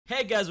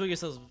Hey guys, welcome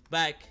yourselves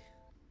back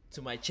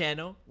to my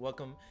channel.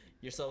 Welcome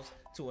yourselves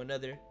to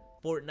another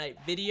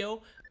Fortnite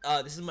video.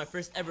 This is my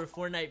first ever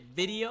Fortnite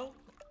video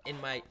in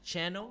my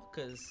channel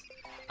because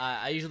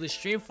I usually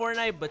stream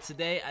Fortnite, but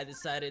today I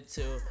decided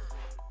to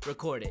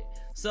record it.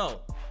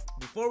 So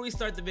before we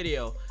start the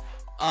video,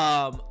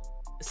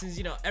 since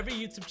you know every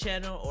YouTube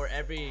channel or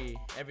every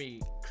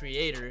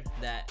creator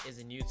that is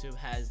in YouTube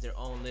has their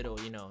own little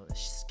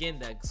skin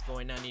that's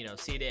going on. You know,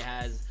 C-Day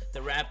has the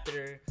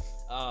Raptor,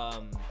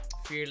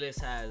 Fearless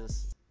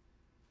has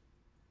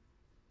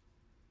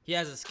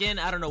a skin.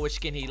 I don't know which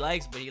skin he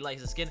likes, but he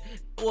likes a skin.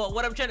 Well,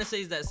 what I'm trying to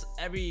say is that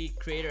every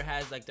creator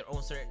has like their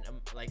own certain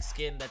like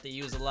skin that they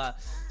use a lot.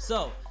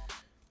 So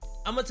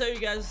I'm gonna tell you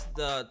guys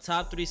the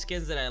top 3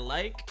 skins that I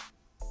like,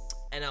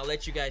 and I'll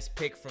let you guys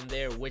pick from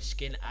there which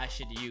skin I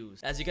should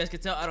use. As you guys can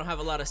tell, I don't have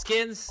a lot of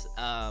skins.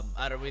 I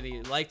don't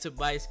really like to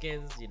buy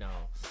skins,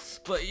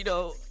 but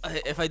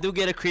if I do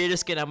get a creator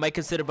skin, I might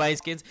consider buying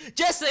skins.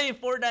 Just saying,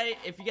 Fortnite,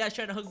 if you guys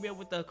trying to hook me up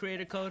with the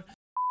creator code,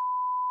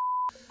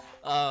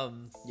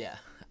 yeah.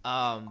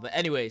 But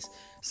anyways,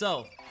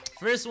 so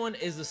first one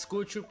is the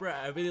School Trooper.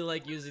 I really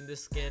like using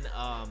this skin.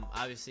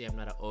 Obviously I'm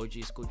not an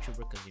OG School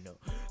Trooper because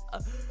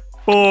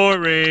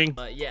boring.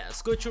 But yeah,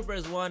 School Trooper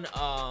is one.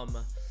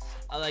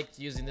 I like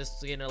using this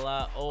skin a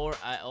lot, or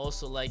I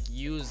also like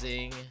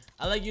using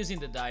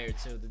the Dyer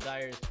too. The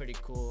Dyer is pretty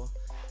cool.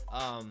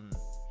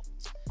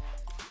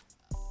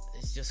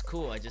 It's just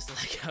cool. I just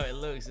like how it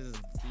looks. This is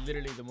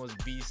literally the most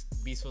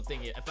beastful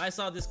thing. If I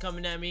saw this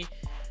coming at me,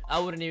 I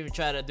wouldn't even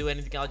try to do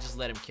anything. I'll just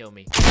let him kill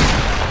me.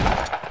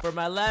 For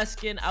my last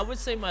skin, I would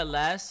say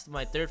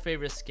my third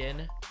favorite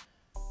skin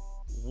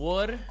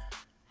would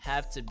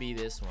have to be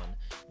this one.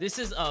 This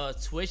is a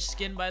Twitch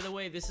skin, by the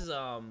way. This is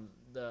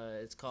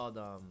it's called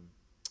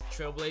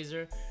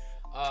Trailblazer.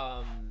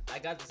 I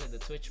got this in the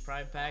Twitch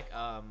Prime pack.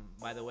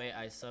 By the way,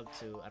 I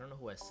don't know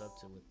who I subbed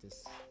to with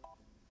this.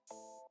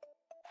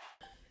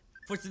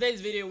 For today's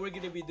video, we're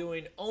gonna be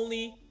doing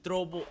only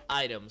throwable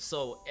items.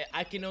 So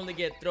I can only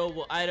get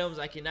throwable items.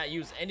 I cannot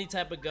use any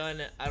type of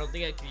gun. I don't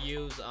think I could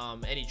use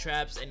any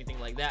traps, anything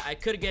like that. I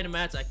could get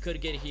mats, I could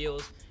get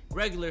heals,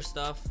 regular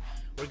stuff.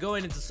 We're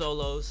going into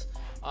solos.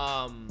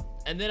 And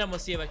then I'm gonna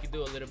see if I can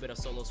do a little bit of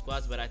solo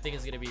squads, but I think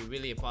it's gonna be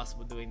really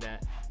impossible doing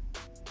that,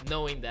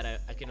 knowing that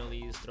I can only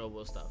use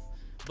throwable stuff.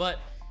 But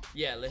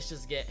yeah, let's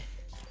just get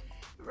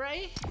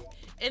right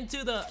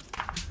into the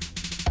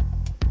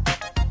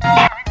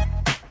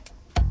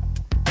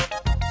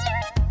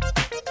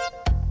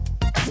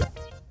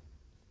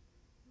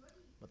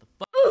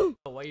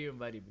why are you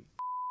inviting me?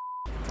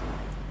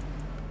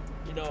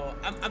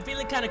 I'm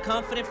feeling kind of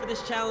confident for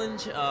this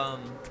challenge. I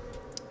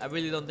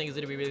really don't think it's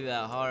gonna be really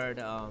that hard.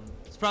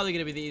 It's probably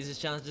gonna be the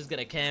easiest challenge. Just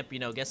gonna camp,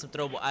 get some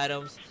throwable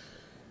items.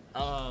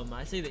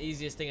 I say the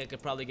easiest thing I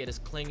could probably get is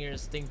clingers,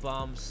 stink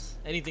bombs,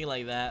 anything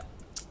like that.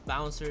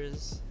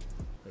 Bouncers.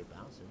 Wait,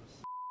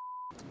 bouncers.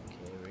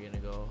 Okay, we're gonna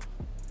go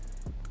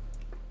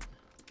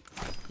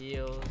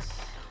heals.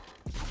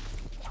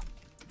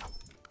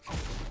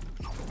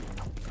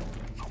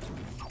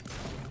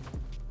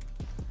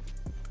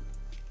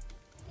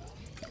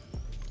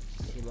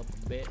 Heal up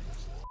a bit.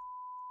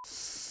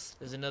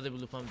 There's another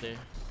blue pump there.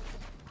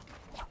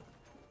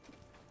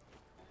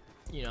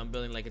 I'm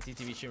building like a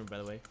TTV streamer, by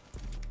the way.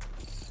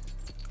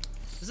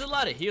 There's a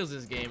lot of heals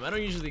this game. I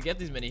don't usually get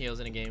these many heals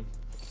in a game.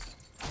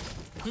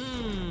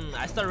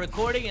 I start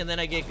recording and then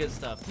I get good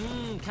stuff.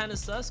 Kind of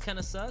sus, kind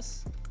of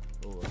sus.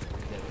 Oh, okay,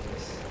 there it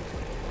is.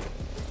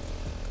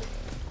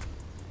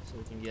 So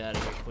we can get out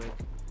of here quick.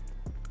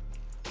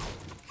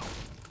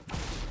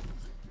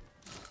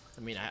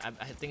 I mean, I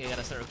think I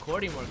gotta start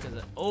recording more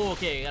because oh,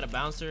 okay, I got a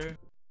bouncer.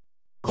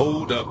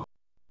 Hold up.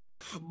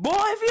 Boy,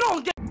 if you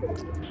don't get...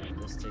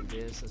 Let's take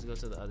this. Let's go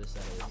to the other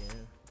side of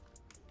here.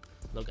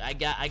 Look, I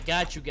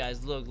got you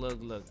guys. Look.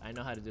 I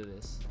know how to do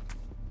this.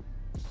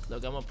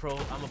 Look, I'm a pro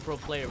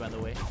player, by the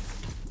way.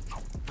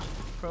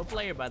 Pro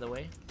player, by the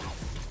way.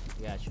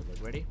 Got you.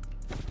 Look, ready?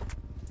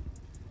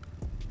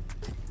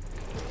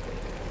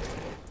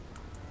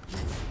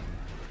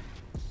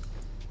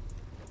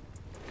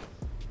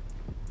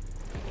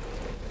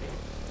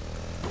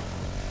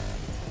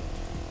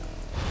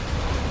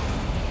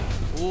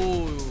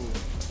 Ooh.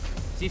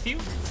 See few?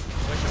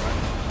 Question mark.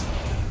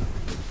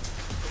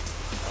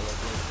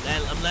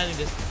 I'm landing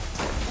this.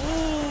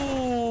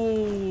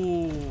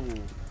 Ooh.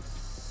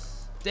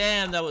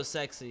 Damn, that was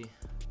sexy.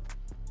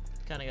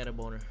 Kinda got a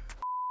boner.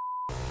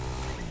 Oh,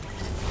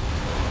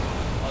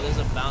 there's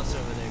a bouncer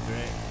over there,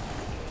 great.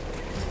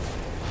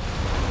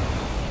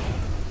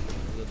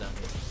 Go down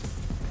here.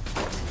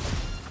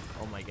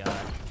 Oh my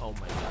god. Oh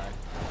my god.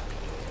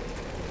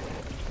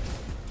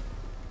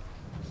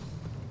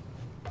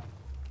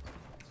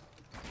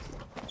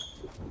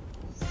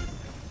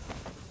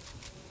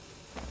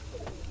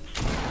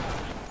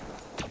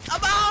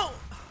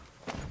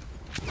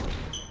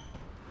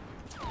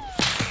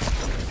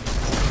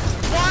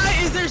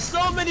 There's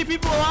so many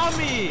people on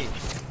me.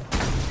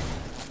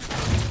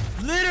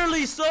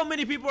 Literally so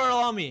many people are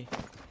on me.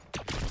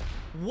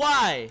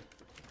 Why?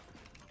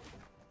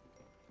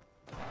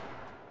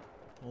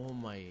 Oh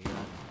my god.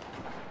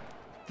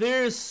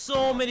 There's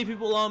so many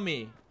people on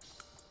me.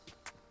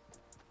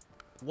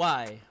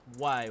 Why?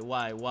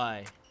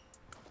 Why?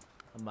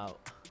 I'm out.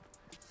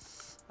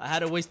 I had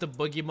to waste the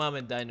boogie bomb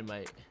and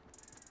dynamite.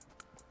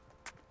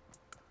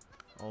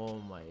 Oh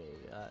my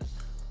god.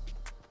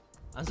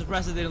 I'm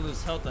surprised I didn't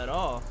lose health at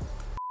all.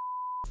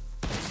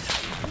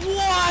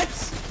 What?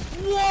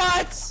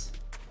 What?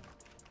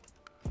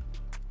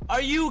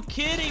 Are you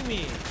kidding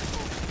me?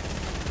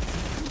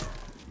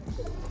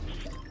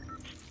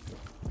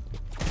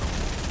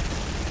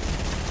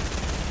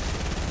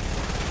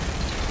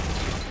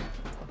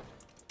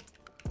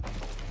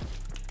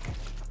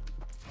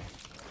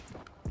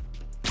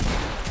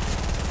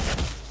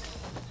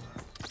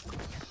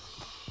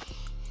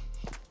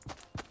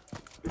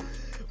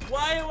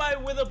 Why am I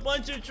with a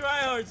bunch of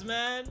tryhards,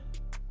 man?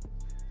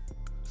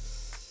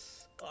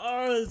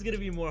 Oh, it's gonna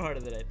be more harder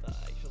than I thought,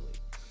 actually.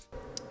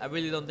 I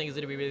really don't think it's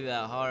gonna be really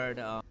that hard.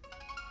 God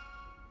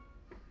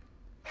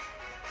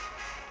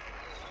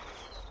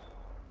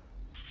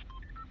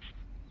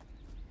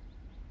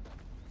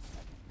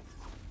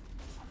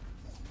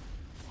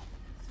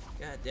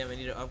damn, I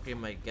need to upgrade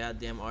my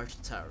goddamn arch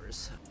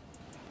towers.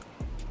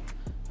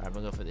 Alright, I'm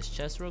gonna go for this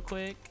chest real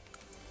quick.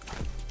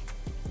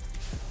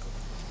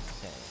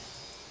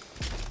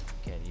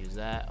 Can't use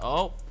that.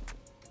 Oh!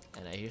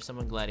 And I hear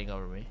someone gliding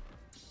over me.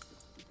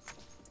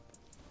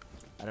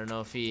 I don't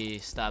know if he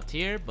stopped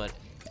here, but...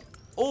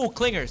 Oh,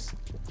 clingers!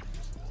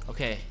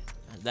 Okay.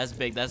 That's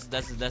big. That's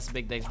big.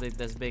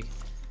 That's big.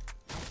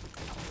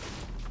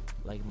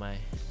 Like my...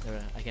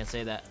 I can't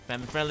say that.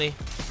 Family friendly.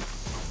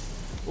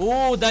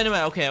 Ooh,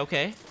 dynamite. Okay,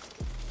 okay.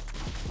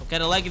 I'm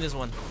kind of liking this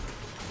one.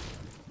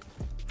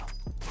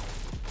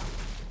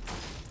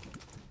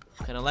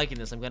 I'm kind of liking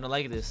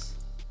this.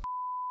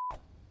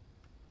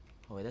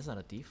 Oh wait, that's not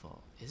a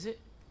default, is it?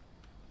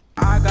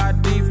 I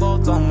got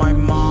defaults on my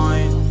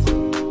mind.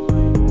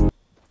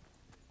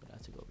 I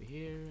have to go over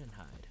here and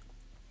hide.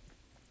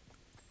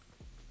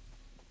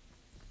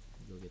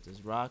 Go get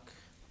this rock.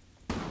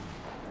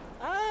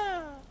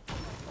 Ah!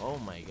 Oh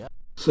my god.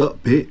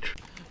 Sup, bitch?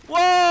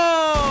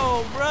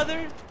 Whoa,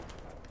 brother!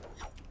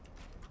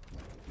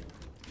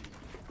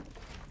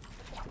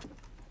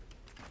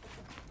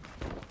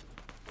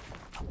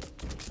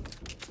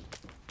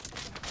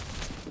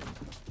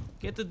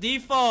 Get the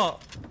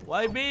default!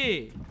 Why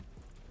me?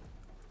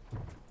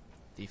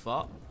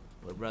 Default?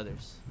 We're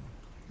brothers.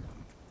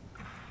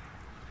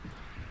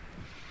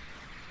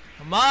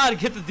 Come on,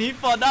 get the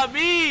default, not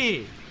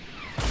me!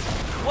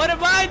 What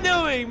am I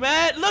doing,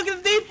 man? Look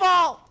at the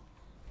default!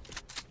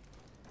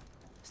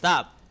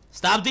 Stop.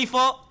 Stop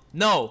default?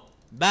 No.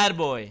 Bad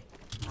boy.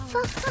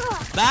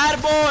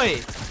 Bad boy!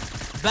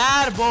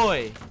 Bad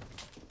boy!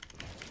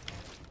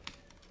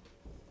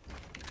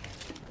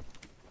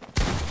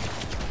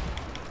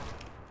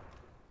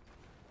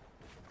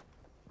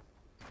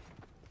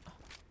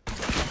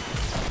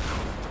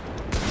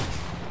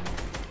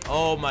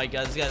 Oh my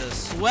god, this guy's a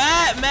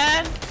sweat,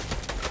 man!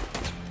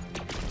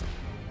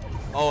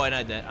 Oh, and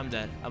I'm dead. I'm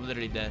dead. I'm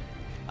literally dead.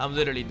 I'm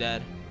literally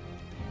dead.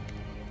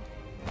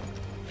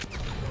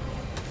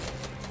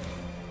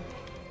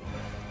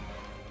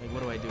 Like,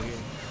 what do I do here?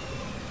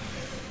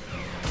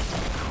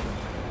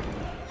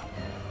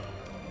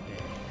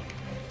 Okay.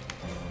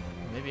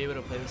 Maybe able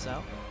to play this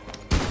out?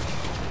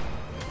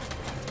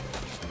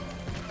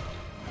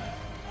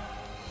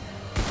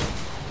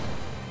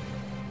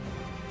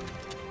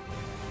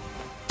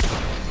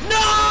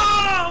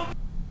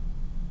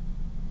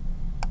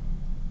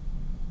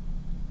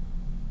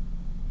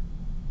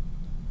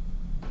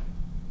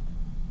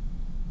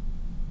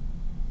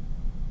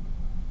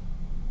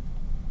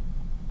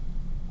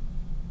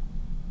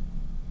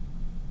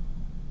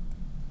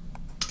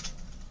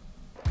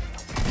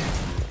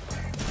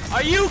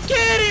 Are you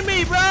kidding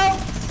me, bro?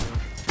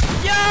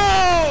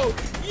 Yo!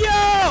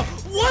 Yo!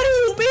 What do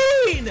you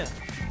mean?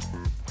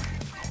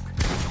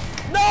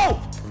 No!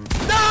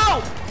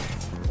 No!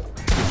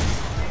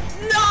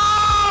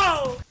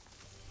 No!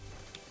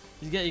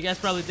 You guys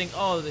probably think,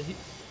 oh,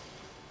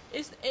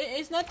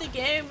 it's not the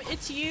game.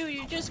 It's you.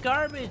 You're just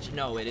garbage.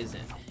 No, it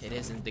isn't. It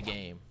isn't the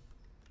game.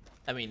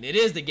 I mean, it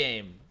is the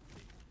game.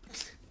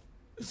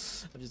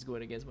 I'm just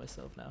going against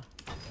myself now.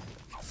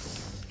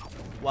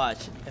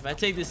 Watch. If I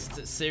take this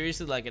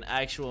seriously like an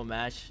actual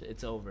match,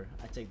 it's over.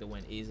 I take the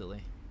win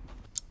easily.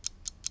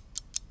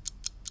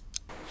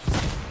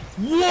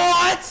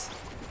 What?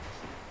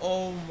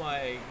 Oh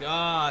my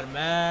god,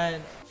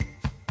 man.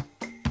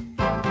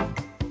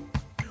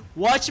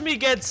 Watch me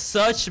get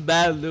such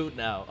bad loot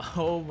now.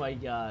 Oh my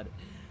god.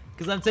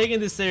 Because I'm taking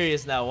this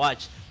serious now.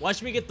 Watch.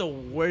 Watch me get the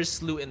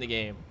worst loot in the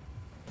game.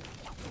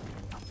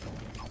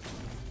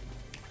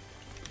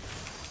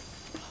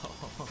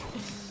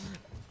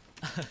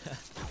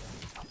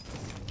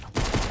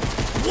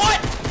 What?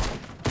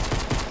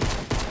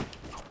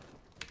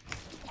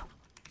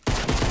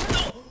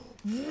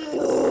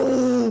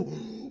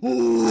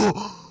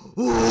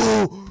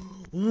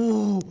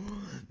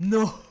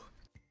 No.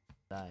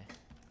 Die.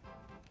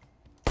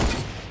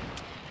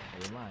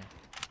 Where am I?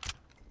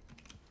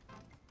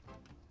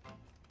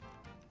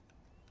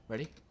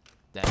 Ready?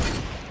 Dead.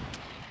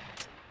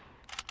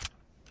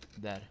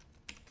 Dead.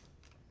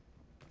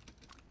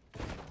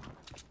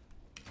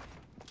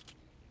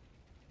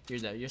 You're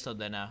dead. You're so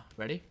dead now.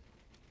 Ready?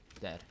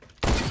 Dead.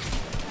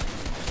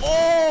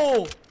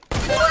 Oh!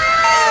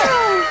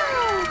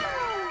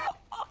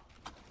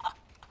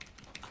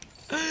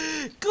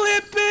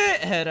 Clip it!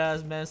 Head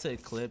ass man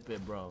said clip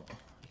it, bro.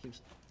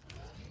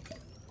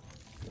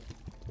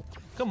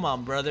 Come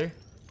on, brother.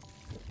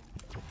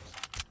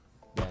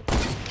 Dead.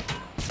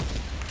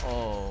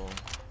 Oh.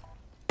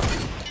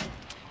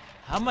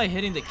 How am I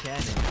hitting the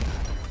cannon?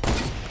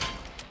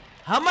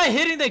 How am I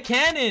hitting the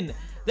cannon?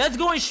 That's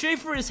going straight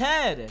for his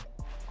head.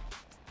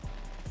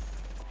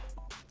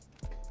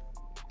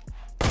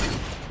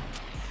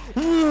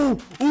 Ooh,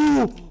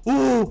 ooh,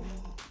 ooh.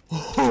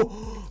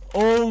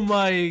 Oh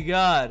my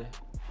god.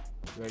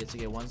 You ready to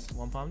get one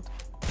pumped?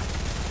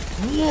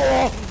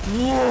 Whoa,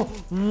 whoa,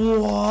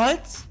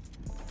 what?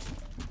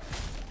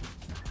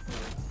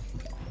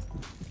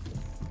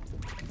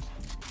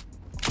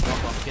 One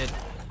pump, kid.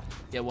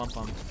 Get one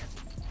pump.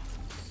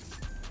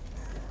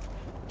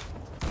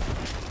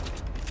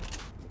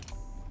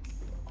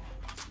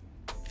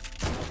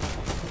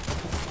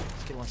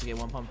 This kid wants to get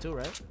one pump too,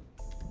 right?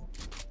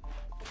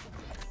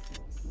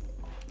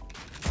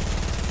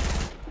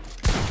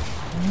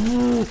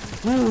 Ooh,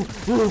 ooh,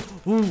 ooh,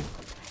 ooh.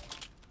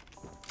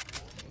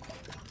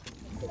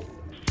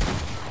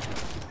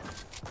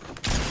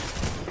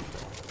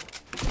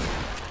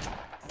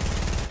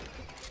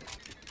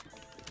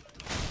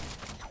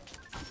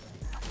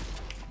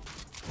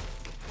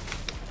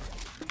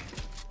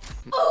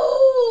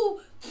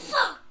 Oh,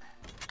 fuck!